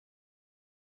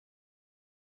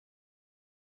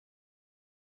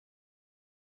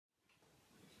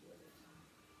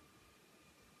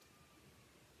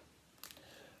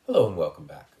Hello and welcome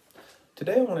back.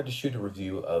 Today I wanted to shoot a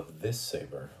review of this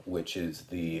saber, which is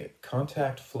the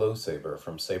Contact Flow Saber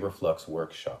from Saberflux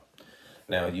Workshop.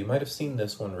 Now, you might have seen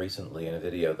this one recently in a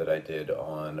video that I did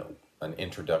on an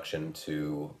introduction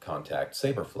to contact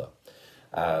saber flow.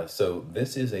 So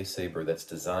this is a saber that's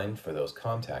designed for those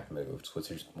contact moves,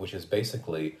 which is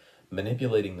basically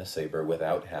manipulating the saber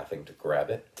without having to grab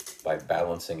it by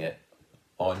balancing it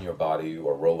on your body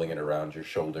or rolling it around your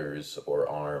shoulders or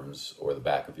arms or the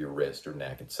back of your wrist or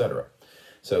neck, etc.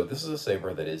 So this is a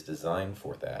saber that is designed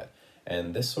for that,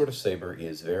 and this sort of saber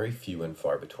is very few and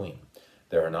far between.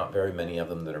 There are not very many of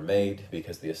them that are made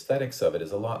because the aesthetics of it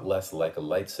is a lot less like a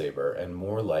lightsaber and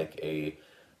more like a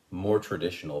more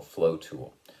traditional flow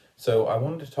tool. So I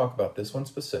wanted to talk about this one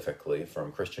specifically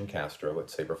from Christian Castro at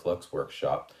Saberflux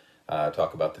Workshop.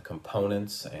 Talk about the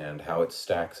components and how it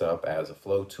stacks up as a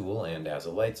flow tool and as a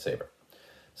lightsaber.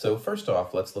 So first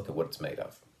off, let's look at what it's made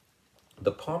of.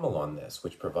 The pommel on this,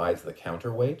 which provides the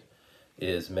counterweight,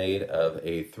 is made of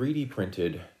a 3D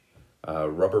printed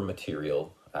rubber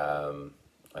material.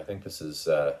 I think this is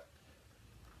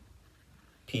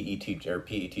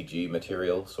PETG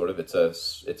material, sort of. It's a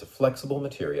flexible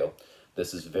material.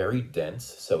 This is very dense,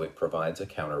 so it provides a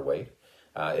counterweight.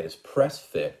 It is press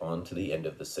fit onto the end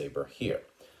of the saber here.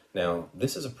 Now,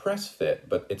 this is a press fit,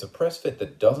 but it's a press fit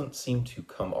that doesn't seem to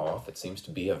come off. It seems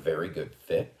to be a very good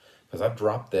fit, because I've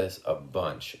dropped this a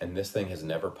bunch, and this thing has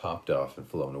never popped off and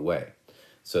flown away.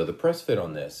 So the press fit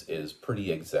on this is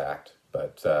pretty exact,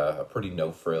 but a pretty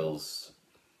no-frills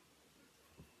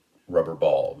rubber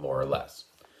ball, more or less.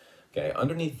 Okay,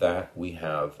 underneath that, we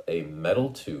have a metal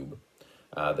tube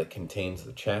that contains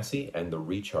the chassis and the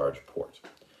recharge port.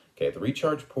 Okay, the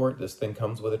recharge port, this thing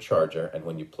comes with a charger, and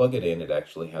when you plug it in, it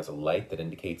actually has a light that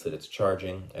indicates that it's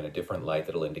charging, and a different light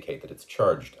that'll indicate that it's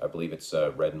charged. I believe it's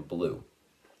red and blue.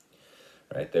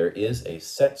 All right, there is a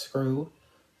set screw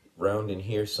round in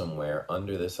here somewhere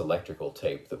under this electrical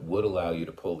tape that would allow you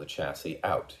to pull the chassis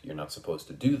out. You're not supposed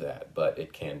to do that, but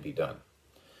it can be done.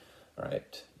 All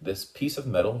right, this piece of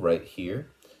metal right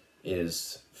here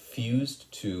is fused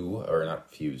to, or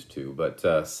not fused to,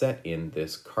 but set in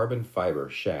this carbon fiber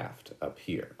shaft up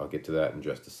here. I'll get to that in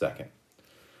just a second.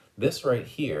 This right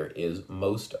here is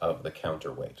most of the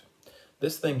counterweight.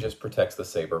 This thing just protects the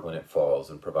saber when it falls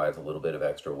and provides a little bit of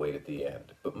extra weight at the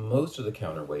end. But most of the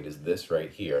counterweight is this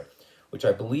right here, which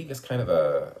I believe is kind of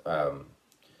a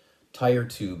tire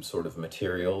tube sort of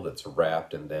material that's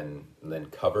wrapped and then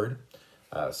covered.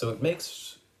 So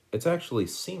it's actually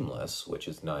seamless, which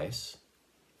is nice.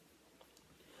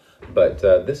 But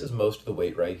this is most of the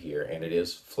weight right here, and it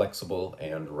is flexible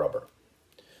and rubber.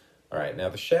 All right, now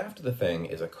the shaft of the thing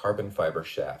is a carbon fiber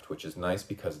shaft, which is nice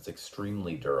because it's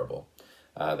extremely durable.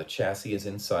 The chassis is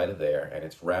inside of there, and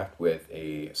it's wrapped with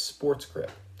a sports grip.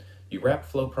 You wrap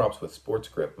flow props with sports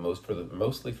grip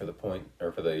mostly for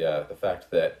the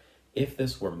fact that if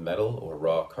this were metal or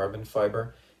raw carbon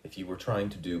fiber, if you were trying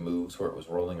to do moves where it was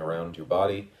rolling around your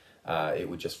body, it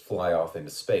would just fly off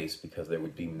into space because there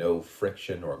would be no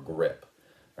friction or grip.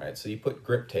 All right, so you put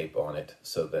grip tape on it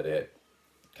so that it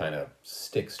kind of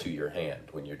sticks to your hand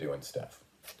when you're doing stuff.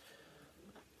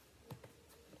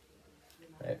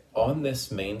 All right, on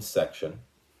this main section,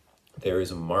 there is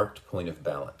a marked point of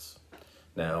balance.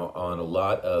 Now, on a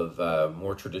lot of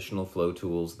more traditional flow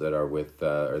tools that are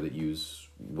that use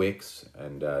wicks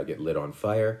and get lit on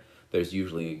fire, there's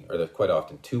quite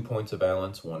often 2 points of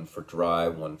balance, one for dry,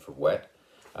 one for wet.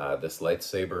 This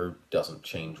lightsaber doesn't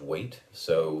change weight,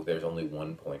 so there's only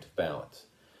 1 point of balance.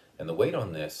 And the weight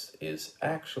on this is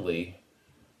actually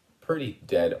pretty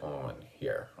dead on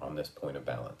here on this point of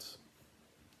balance.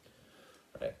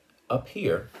 Right. Up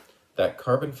here, that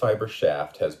carbon fiber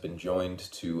shaft has been joined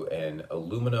to an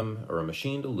aluminum or a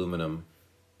machined aluminum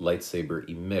lightsaber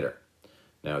emitter.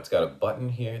 Now it's got a button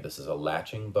here. This is a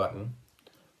latching button.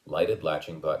 Lighted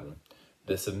latching button.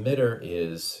 This emitter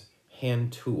is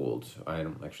hand-tooled.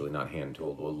 Actually not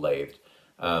hand-tooled, well, lathed.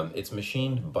 It's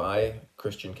machined by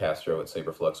Christian Castro at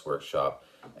Saberflux Workshop,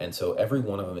 and so every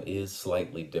one of them is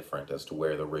slightly different as to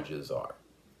where the ridges are.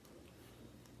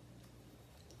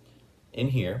 In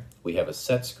here, we have a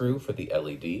set screw for the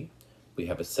LED. We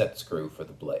have a set screw for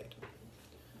the blade.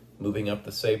 Moving up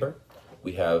the saber,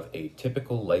 we have a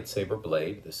typical lightsaber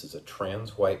blade. This is a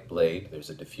trans-white blade. There's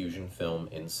a diffusion film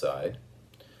inside.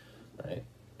 All right.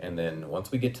 And then once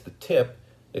we get to the tip,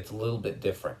 it's a little bit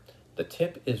different. The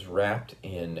tip is wrapped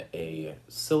in a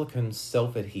silicone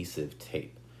self-adhesive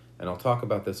tape. And I'll talk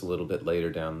about this a little bit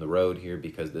later down the road here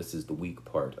because this is the weak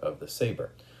part of the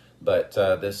saber. But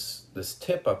this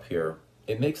tip up here,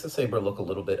 it makes the saber look a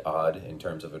little bit odd in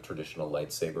terms of a traditional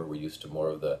lightsaber. We're used to more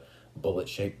of the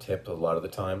bullet-shaped tip a lot of the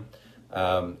time.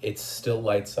 It still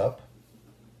lights up,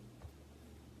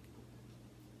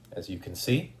 as you can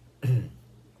see.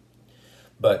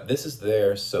 But this is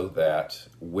there so that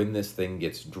when this thing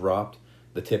gets dropped,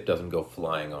 the tip doesn't go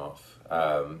flying off.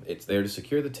 It's there to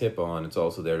secure the tip on. It's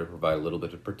also there to provide a little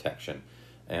bit of protection.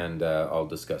 And I'll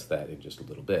discuss that in just a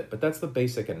little bit. But that's the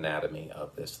basic anatomy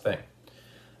of this thing.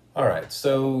 All right,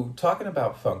 so talking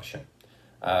about function.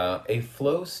 A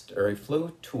flow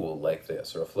tool like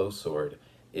this, or a flow sword,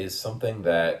 is something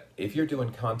that if you're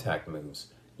doing contact moves,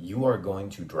 you are going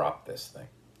to drop this thing.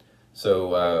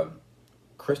 So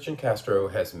Christian Castro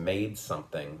has made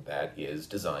something that is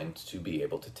designed to be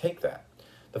able to take that.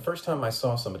 The first time I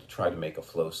saw somebody try to make a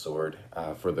flow sword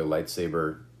for the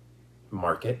lightsaber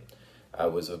market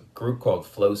was a group called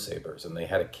Flow Sabers, and they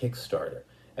had a Kickstarter,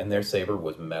 and their saber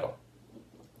was metal.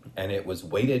 And it was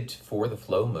weighted for the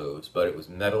flow moves, but it was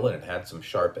metal and it had some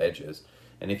sharp edges.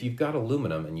 And if you've got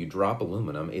aluminum and you drop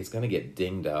aluminum, it's going to get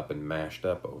dinged up and mashed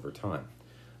up over time.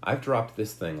 I've dropped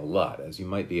this thing a lot, as you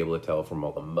might be able to tell from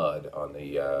all the mud on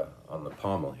the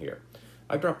pommel here.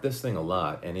 I've dropped this thing a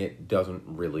lot, and it doesn't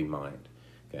really mind.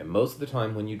 Okay, most of the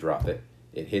time when you drop it,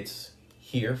 it hits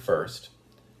here first,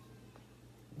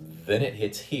 then it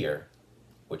hits here,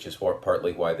 which is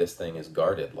partly why this thing is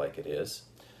guarded like it is.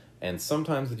 And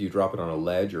sometimes if you drop it on a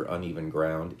ledge or uneven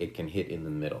ground, it can hit in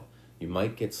the middle. You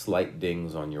might get slight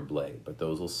dings on your blade, but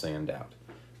those will sand out.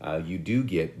 You do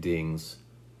get dings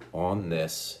on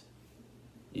this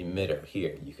emitter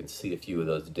here. You can see a few of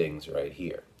those dings right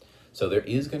here. So there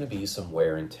is going to be some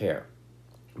wear and tear.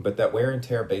 But that wear and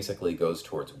tear basically goes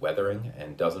towards weathering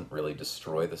and doesn't really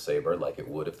destroy the saber like it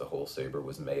would if the whole saber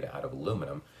was made out of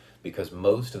aluminum, because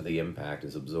most of the impact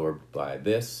is absorbed by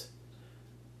this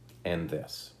and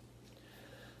this.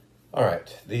 All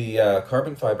right, the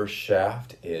carbon fiber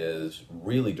shaft is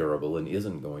really durable and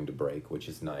isn't going to break, which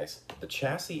is nice. The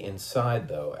chassis inside,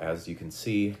 though, as you can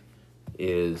see,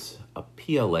 is a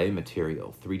PLA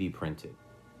material, 3D printed.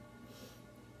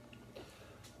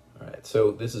 All right,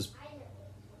 so this is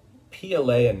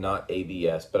PLA and not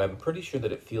ABS, but I'm pretty sure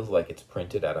that it feels like it's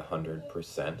printed at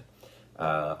 100%.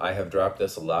 I have dropped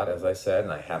this a lot, as I said,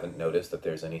 and I haven't noticed that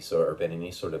there's been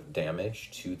any sort of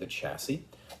damage to the chassis.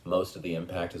 Most of the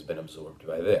impact has been absorbed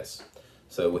by this.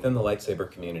 So within the lightsaber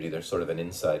community, there's sort of an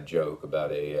inside joke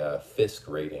about a Fisk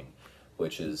rating,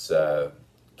 which is,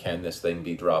 can this thing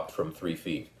be dropped from 3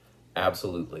 feet?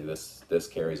 Absolutely, this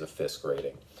carries a Fisk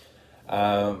rating.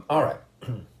 All right,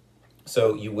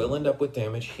 so you will end up with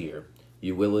damage here.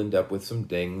 You will end up with some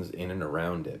dings in and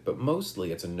around it, but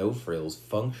mostly it's a no-frills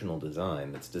functional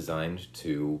design that's designed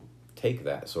to take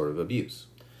that sort of abuse.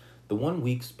 The one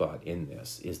weak spot in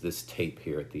this is this tape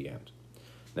here at the end.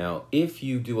 Now, if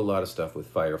you do a lot of stuff with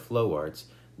fire flow arts,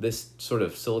 this sort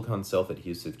of silicone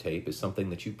self-adhesive tape is something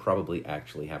that you probably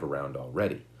actually have around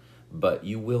already, but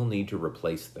you will need to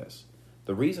replace this.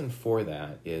 The reason for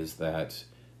that is that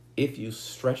if you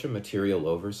stretch a material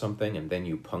over something and then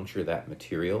you puncture that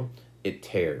material, it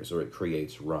tears or it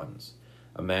creates runs.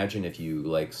 Imagine if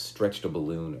you stretched a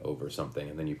balloon over something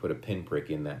and then you put a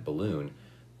pinprick in that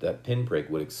pinprick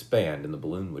would expand and the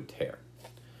balloon would tear.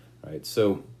 Right?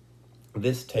 So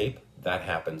this tape, that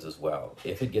happens as well.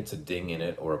 If it gets a ding in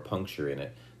it or a puncture in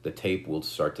it, the tape will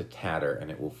start to tatter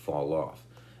and it will fall off.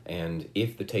 And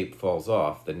if the tape falls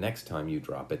off, the next time you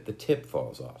drop it, the tip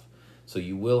falls off. So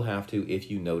you will have to, if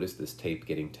you notice this tape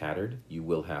getting tattered, you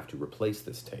will have to replace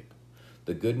this tape.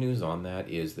 The good news on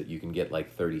that is that you can get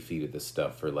 30 feet of this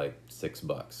stuff for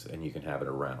 $6 and you can have it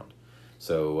around.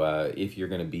 So if you're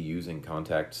going to be using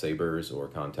contact sabers or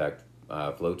contact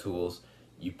flow tools,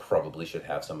 you probably should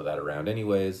have some of that around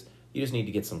anyways. You just need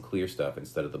to get some clear stuff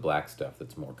instead of the black stuff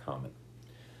that's more common.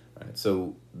 All right,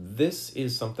 so this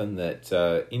is something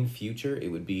that in future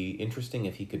it would be interesting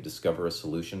if he could discover a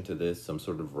solution to this, some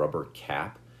sort of rubber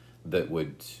cap that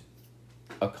would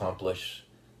accomplish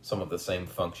some of the same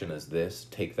function as this,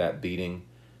 take that beating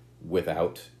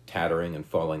without tattering and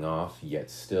falling off, yet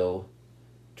still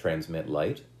transmit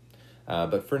light.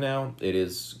 But for now, it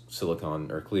is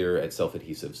silicone or clear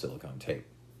self-adhesive silicone tape.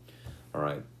 All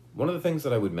right, one of the things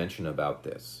that I would mention about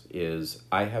this is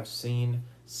I have seen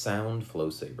sound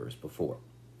flow sabers before.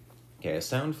 Okay, a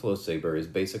sound flow saber is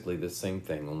basically the same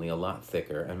thing, only a lot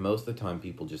thicker, and most of the time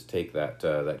people just take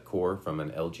that core from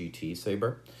an LGT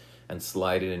saber and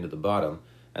slide it into the bottom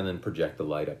and then project the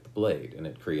light up the blade, and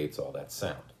it creates all that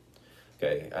sound.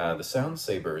 Okay, the sound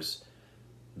sabers,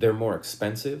 they're more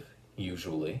expensive,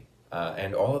 usually,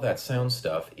 and all of that sound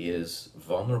stuff is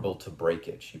vulnerable to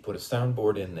breakage. You put a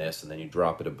soundboard in this, and then you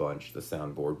drop it a bunch, the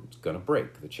soundboard's gonna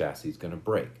break, the chassis is gonna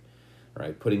break.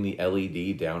 right? Putting the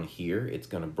LED down here, it's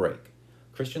going to break.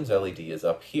 Christian's LED is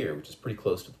up here, which is pretty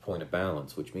close to the point of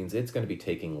balance, which means it's going to be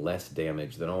taking less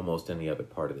damage than almost any other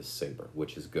part of this saber,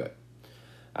 which is good.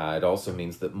 It also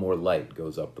means that more light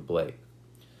goes up the blade.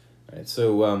 All right,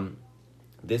 so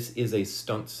this is a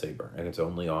stunt saber, and it's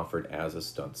only offered as a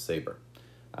stunt saber.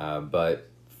 But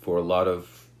for a lot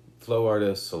of flow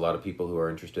artists, a lot of people who are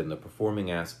interested in the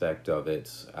performing aspect of it,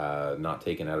 not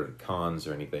taken out of cons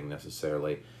or anything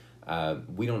necessarily,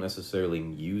 we don't necessarily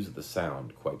use the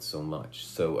sound quite so much.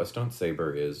 So a stunt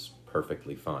saber is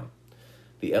perfectly fine.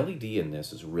 The LED in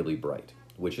this is really bright,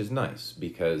 which is nice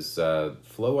because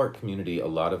flow art community, a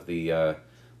lot of the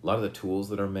tools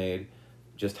that are made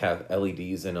just have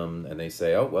LEDs in them, and they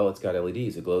say, oh, well, it's got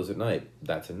LEDs, it glows at night.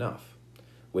 That's enough.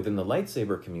 Within the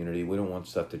lightsaber community, we don't want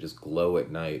stuff to just glow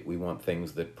at night. We want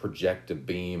things that project a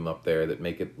beam up there that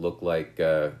make it look like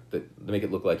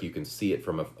you can see it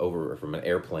from an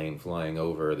airplane flying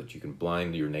over, that you can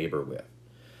blind your neighbor with.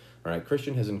 All right,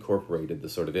 Christian has incorporated the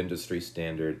sort of industry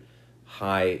standard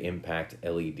high impact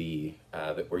LED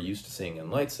that we're used to seeing in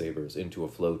lightsabers into a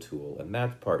flow tool, and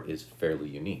that part is fairly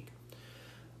unique.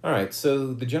 All right,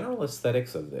 so the general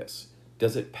aesthetics of this.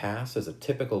 Does it pass as a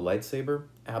typical lightsaber?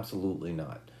 Absolutely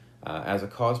not. As a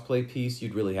cosplay piece,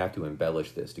 you'd really have to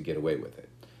embellish this to get away with it.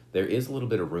 There is a little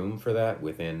bit of room for that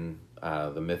within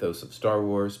the mythos of Star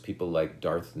Wars. People like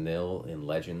Darth Nil in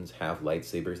Legends have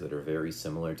lightsabers that are very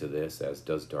similar to this, as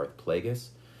does Darth Plagueis.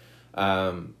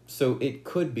 So it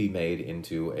could be made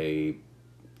into a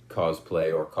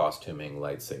cosplay or costuming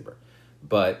lightsaber.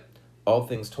 But all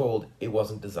things told, it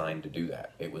wasn't designed to do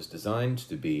that. It was designed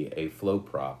to be a flow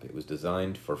prop. It was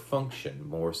designed for function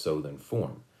more so than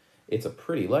form. It's a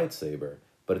pretty lightsaber,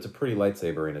 but it's a pretty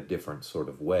lightsaber in a different sort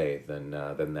of way than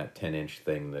that 10-inch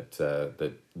thing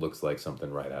that looks like something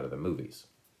right out of the movies.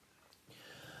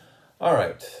 All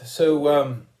right,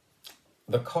 so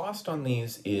the cost on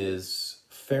these is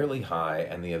fairly high,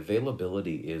 and the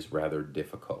availability is rather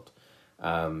difficult.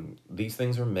 These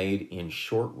things are made in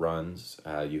short runs.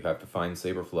 You have to find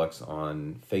Saberflux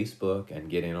on Facebook and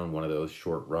get in on one of those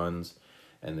short runs,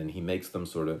 and then he makes them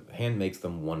hand makes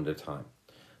them one at a time.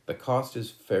 The cost is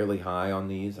fairly high on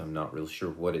these. I'm not real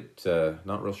sure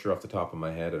not real sure off the top of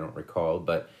my head. I don't recall,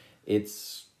 but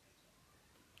it's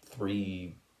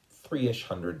 $3-ish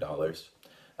hundred.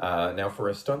 Now for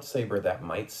a stunt saber, that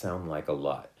might sound like a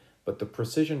lot. But the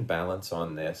precision balance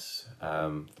on this,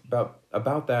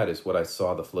 about that is what I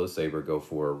saw the Flow Saber go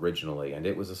for originally, and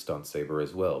it was a stunt saber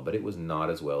as well, but it was not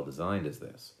as well designed as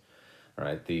this. All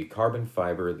right, the carbon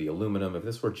fiber, the aluminum, if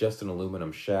this were just an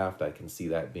aluminum shaft, I can see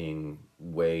that being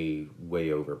way, way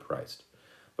overpriced.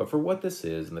 But for what this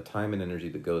is, and the time and energy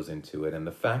that goes into it, and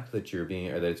the fact that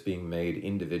it's being made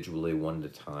individually one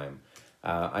at a time,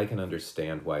 I can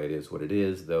understand why it is what it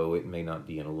is, though it may not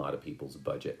be in a lot of people's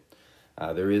budget.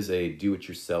 There is a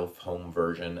do-it-yourself home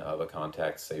version of a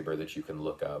contact saber that you can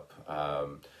look up,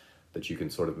 that you can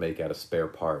sort of make out of spare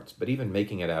parts. But even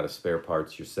making it out of spare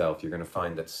parts yourself, you're going to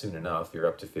find that soon enough you're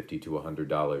up to $50 to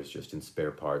 $100 just in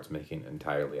spare parts, making it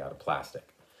entirely out of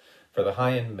plastic. For the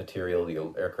high-end material, the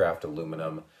aircraft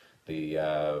aluminum,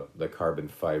 the carbon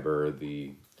fiber,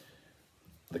 the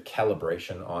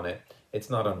calibration on it, it's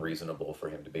not unreasonable for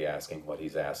him to be asking what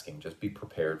he's asking. Just be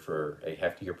prepared for a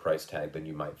heftier price tag than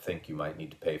you might think you might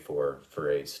need to pay for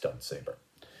a stunt saber.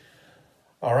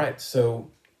 All right, so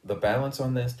the balance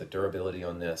on this, the durability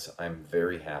on this, I'm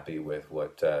very happy with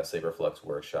what Saberflux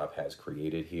Workshop has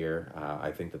created here.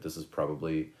 I think that this is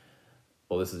definitely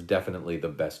the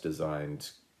best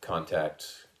designed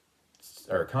contact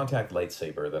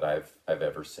lightsaber that I've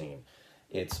ever seen.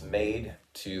 It's made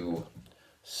to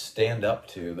stand up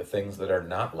to the things that are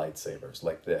not lightsabers,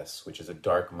 like this, which is a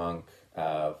Dark Monk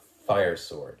fire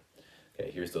sword. Okay,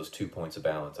 here's those 2 points of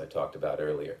balance I talked about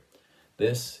earlier.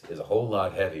 This is a whole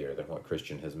lot heavier than what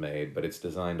Christian has made, but it's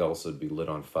designed also to be lit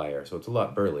on fire, so it's a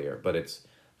lot burlier, but it's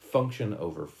function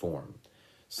over form.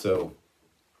 So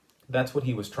that's what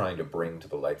he was trying to bring to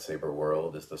the lightsaber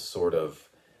world, is the sort of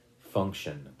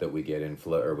function that we get in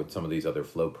flow, or with some of these other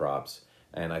flow props,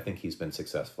 and I think he's been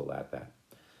successful at that.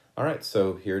 All right,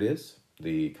 so here it is,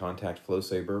 the Contact Flow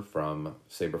Saber from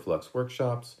Saberflux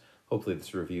Workshops. Hopefully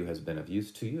this review has been of use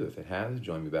to you. If it has,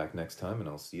 join me back next time, and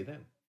I'll see you then.